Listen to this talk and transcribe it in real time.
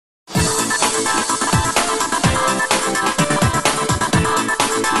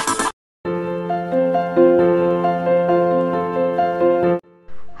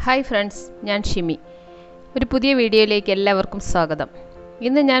Hi friends, ഞാൻ ഷിമി. ഒരു പുതിയ വീഡിയോയിലേക്ക് എല്ലാവർക്കും സ്വാഗതം.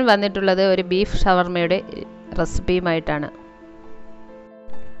 ഇന്ന് ഞാൻ വന്നിട്ടുള്ളത് ഒരു ബീഫ് ഷവർമയുടെ റെസിപ്പിയുമായിട്ടാണ്.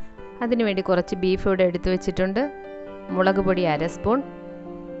 അതിനുവേണ്ടി കുറച്ച് ബീഫ് ഇവിടെ എടുത്തു വെച്ചിട്ടുണ്ട്. മുളക് പൊടി 1/2 സ്പൂൺ,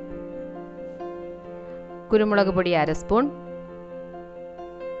 കുരുമുളക് പൊടി 1/2 സ്പൂൺ,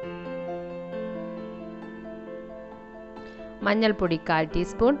 മഞ്ഞൾപ്പൊടി 1/4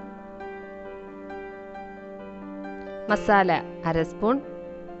 ടീസ്പൂൺ, മസാല 1/2 സ്പൂൺ,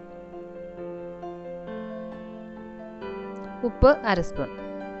 ഉപ്പ് 1/2 സ്പൂൺ,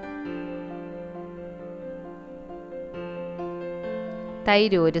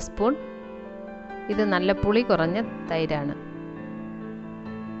 തൈര് 1 സ്പൂൺ. ഇത് നല്ല പുളി കുറഞ്ഞ തൈരാണ്.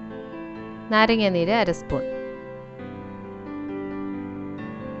 നാരങ്ങ നീര് 1/2 സ്പൂൺ.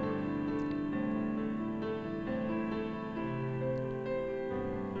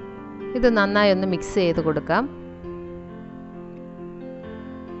 ഇത് നന്നായി ഒന്ന് മിക്സ് ചെയ്ത് കൊടുക്കാം.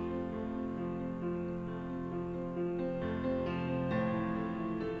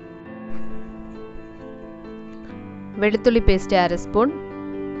 വെളുത്തുള്ളി പേസ്റ്റ് 1/2 സ്പൂൺ,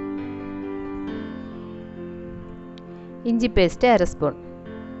 ഇഞ്ചി പേസ്റ്റ് 1/2 സ്പൂൺ.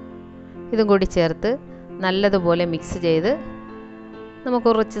 ഇതും കൂടി ചേർത്ത് നല്ലതുപോലെ മിക്സ് ചെയ്ത് നമുക്ക്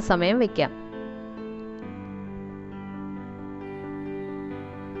കുറച്ച് സമയം വയ്ക്കാം.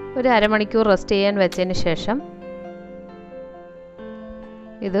 ഒരു അരമണിക്കൂർ റെസ്റ്റ് ചെയ്യാൻ വെച്ചതിന് ശേഷം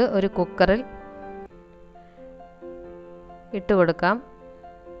ഇത് ഒരു കുക്കറിൽ ഇട്ട് കൊടുക്കാം.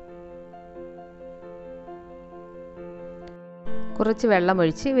 കുറച്ച് വെള്ളം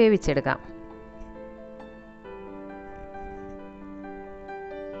ഒഴിച്ച് വേവിച്ചെടുക്കാം.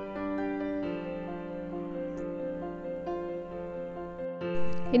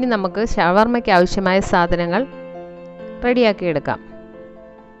 ഇനി നമുക്ക് ഷവർമയ്ക്ക് ആവശ്യമായ സാധനങ്ങൾ റെഡിയാക്കി എടുക്കാം.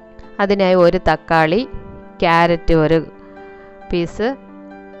 അതിനായി ഒരു തക്കാളി, ക്യാരറ്റ് 1 പീസ്,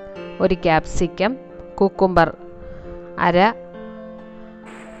 ഒരു ക്യാപ്സിക്കം, കുക്കുംബർ 1/2,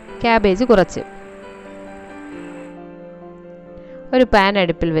 ക്യാബേജ് കുറച്ച്. ഒരു പാൻ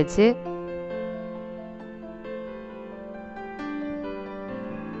അടുപ്പിൽ വെച്ച്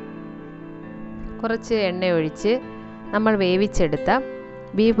കുറച്ച് എണ്ണ ഒഴിച്ച് നമ്മൾ വേവിച്ചെടുത്ത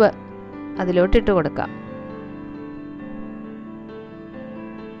ബീഫ് അതിലോട്ടിട്ട് കൊടുക്കാം.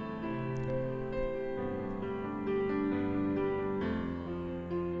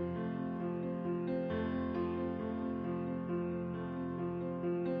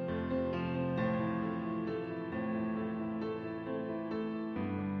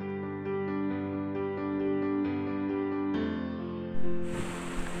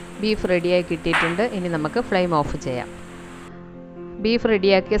 ബീഫ് റെഡിയായി കിട്ടിയിട്ടുണ്ട്. ഇനി നമുക്ക് ഫ്ലെയിം ഓഫ് ചെയ്യാം. ബീഫ്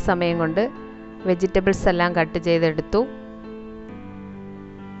റെഡിയാക്കിയ സമയം കൊണ്ട് വെജിറ്റബിൾസ് എല്ലാം കട്ട് ചെയ്തെടുത്തു.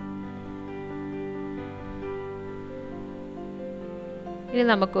 ഇനി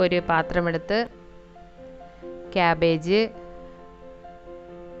നമുക്ക് ഒരു പാത്രമെടുത്ത് ക്യാബേജ്,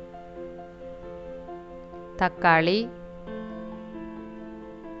 തക്കാളി,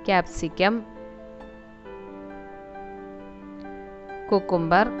 ക്യാപ്സിക്കം,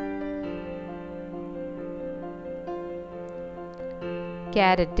 കുക്കുംബർ,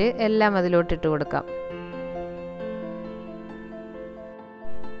 ക്യാരറ്റ് എല്ലാം അതിലോട്ടിട്ട് കൊടുക്കാം.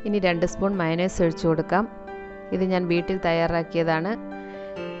 ഇനി 2 സ്പൂൺ മയോനൈസ് ഒഴിച്ചു കൊടുക്കാം. ഇത് ഞാൻ വീട്ടിൽ തയ്യാറാക്കിയതാണ്.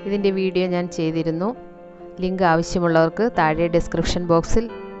 ഇതിൻ്റെ വീഡിയോ ഞാൻ ചെയ്തിരുന്നു. ലിങ്ക് ആവശ്യമുള്ളവർക്ക് താഴെ ഡിസ്ക്രിപ്ഷൻ ബോക്സിൽ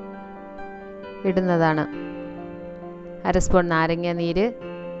ഇടുന്നതാണ്. 1/2 സ്പൂൺ നാരങ്ങ നീര്,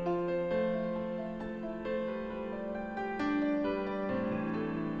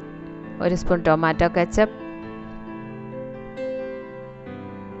 ഒരു സ്പൂൺ ടൊമാറ്റോ കെച്ചപ്പ്,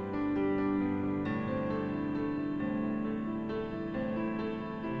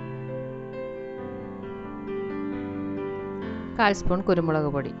 കാൽ സ്പൂൺ കുരുമുളക്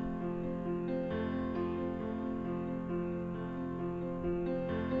പൊടി,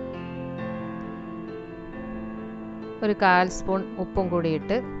 ഒരു 1/4 സ്പൂൺ ഉപ്പും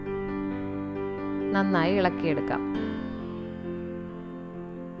കൂടിയിട്ട് നന്നായി ഇളക്കിയെടുക്കാം.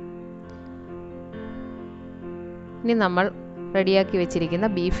 ഇനി നമ്മൾ റെഡിയാക്കി വെച്ചിരിക്കുന്ന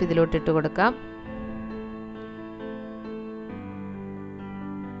ബീഫ് ഇതിലോട്ടിട്ട് കൊടുക്കാം.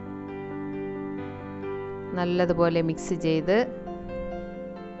 നല്ലതുപോലെ മിക്സ് ചെയ്ത്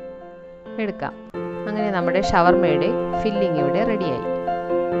എടുക്കാം. അങ്ങനെ നമ്മുടെ ഷവർമയുടെ ഫില്ലിംഗ് ഇവിടെ റെഡിയായി.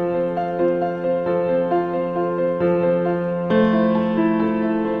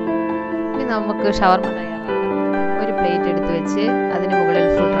 ഇനി നമുക്ക് ഷവർമ തയ്യാറാക്കാം. ഒരു പ്ലേറ്റ് എടുത്ത് വെച്ച് അതിന് മുകളിൽ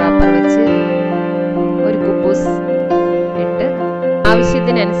ഫുഡ് റാപ്പർ വെച്ച് ഒരു കുബൂസ് ഇട്ട്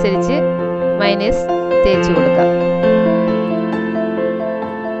ആവശ്യത്തിനനുസരിച്ച് മയോനൈസ് തേച്ച് കൊടുക്കാം.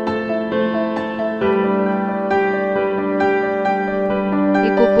 ഈ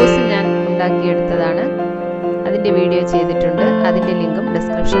കുബൂസ് വലിയ വീഡിയോ ചെയ്തിട്ടുണ്ട്. അതിൻ്റെ ലിങ്കും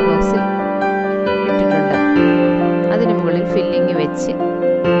ഡിസ്ക്രിപ്ഷൻ ബോക്സിൽ ഇട്ടിട്ടുണ്ട്. അതിന് മുകളിൽ ഫില്ലിങ് വെച്ച്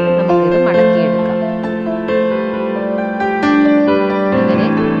നമുക്കിത് മടക്കിയെടുക്കാം. അങ്ങനെ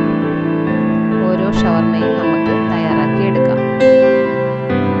ഓരോ ഷവർമയും നമുക്ക് തയ്യാറാക്കിയെടുക്കാം.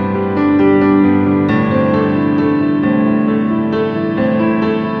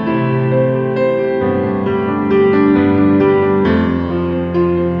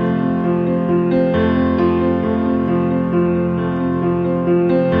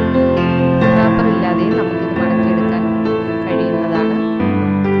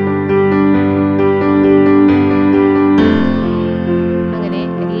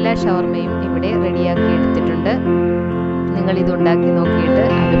 ഷവർമയും ഇവിടെ റെഡിയാക്കി എടുത്തിട്ടുണ്ട്. നിങ്ങൾ ഇതുണ്ടാക്കി നോക്കിയിട്ട്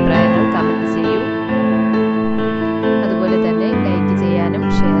അഭിപ്രായങ്ങൾ കമൻറ്റ് ചെയ്യൂ. അതുപോലെ തന്നെ ലൈക്ക് ചെയ്യാനും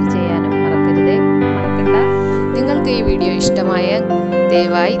ഷെയർ ചെയ്യാനും മറക്കണ്ട. നിങ്ങൾക്ക് ഈ വീഡിയോ ഇഷ്ടമായ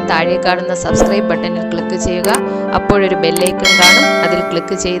ദയവായി താഴെ കാണുന്ന സബ്സ്ക്രൈബ് ബട്ടണിൽ ക്ലിക്ക് ചെയ്യുക. അപ്പോഴൊരു ബെല്ലൈക്കൺ കാണും. അതിൽ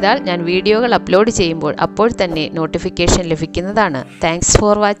ക്ലിക്ക് ചെയ്താൽ ഞാൻ വീഡിയോകൾ അപ്ലോഡ് ചെയ്യുമ്പോൾ അപ്പോൾ തന്നെ നോട്ടിഫിക്കേഷൻ ലഭിക്കുന്നതാണ്. Thanks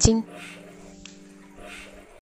for watching.